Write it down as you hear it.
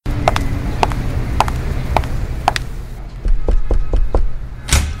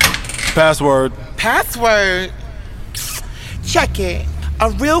Password. Password? Check it. A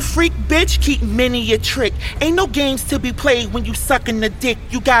real freak bitch keep many a trick. Ain't no games to be played when you sucking the dick.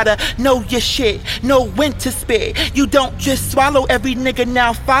 You gotta know your shit, know when to spit. You don't just swallow every nigga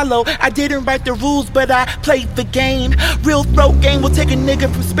now follow. I didn't write the rules, but I played the game. Real throat game will take a nigga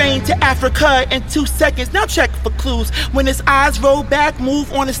from Spain to Africa in 2 seconds. Now check for clues. When his eyes roll back,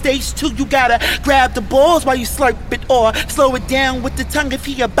 move on the stage too. You gotta grab the balls while you slurp it, or slow it down with the tongue if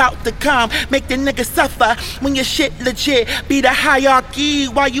he about to come. Make the nigga suffer when your shit legit. Be the hierarchy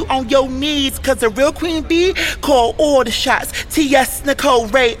while you on your knees, cause the real queen bee call all the shots. T.S. Nicole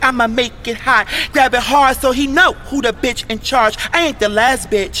Ray, I'ma make it hot. Grab it hard so he know who the bitch in charge. I ain't the last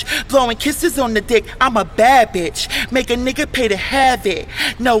bitch blowing kisses on the dick. I'm a bad bitch, make a nigga pay to have it.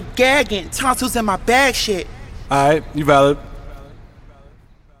 No gagging, tonsils in my bag shit. Alright, you valid.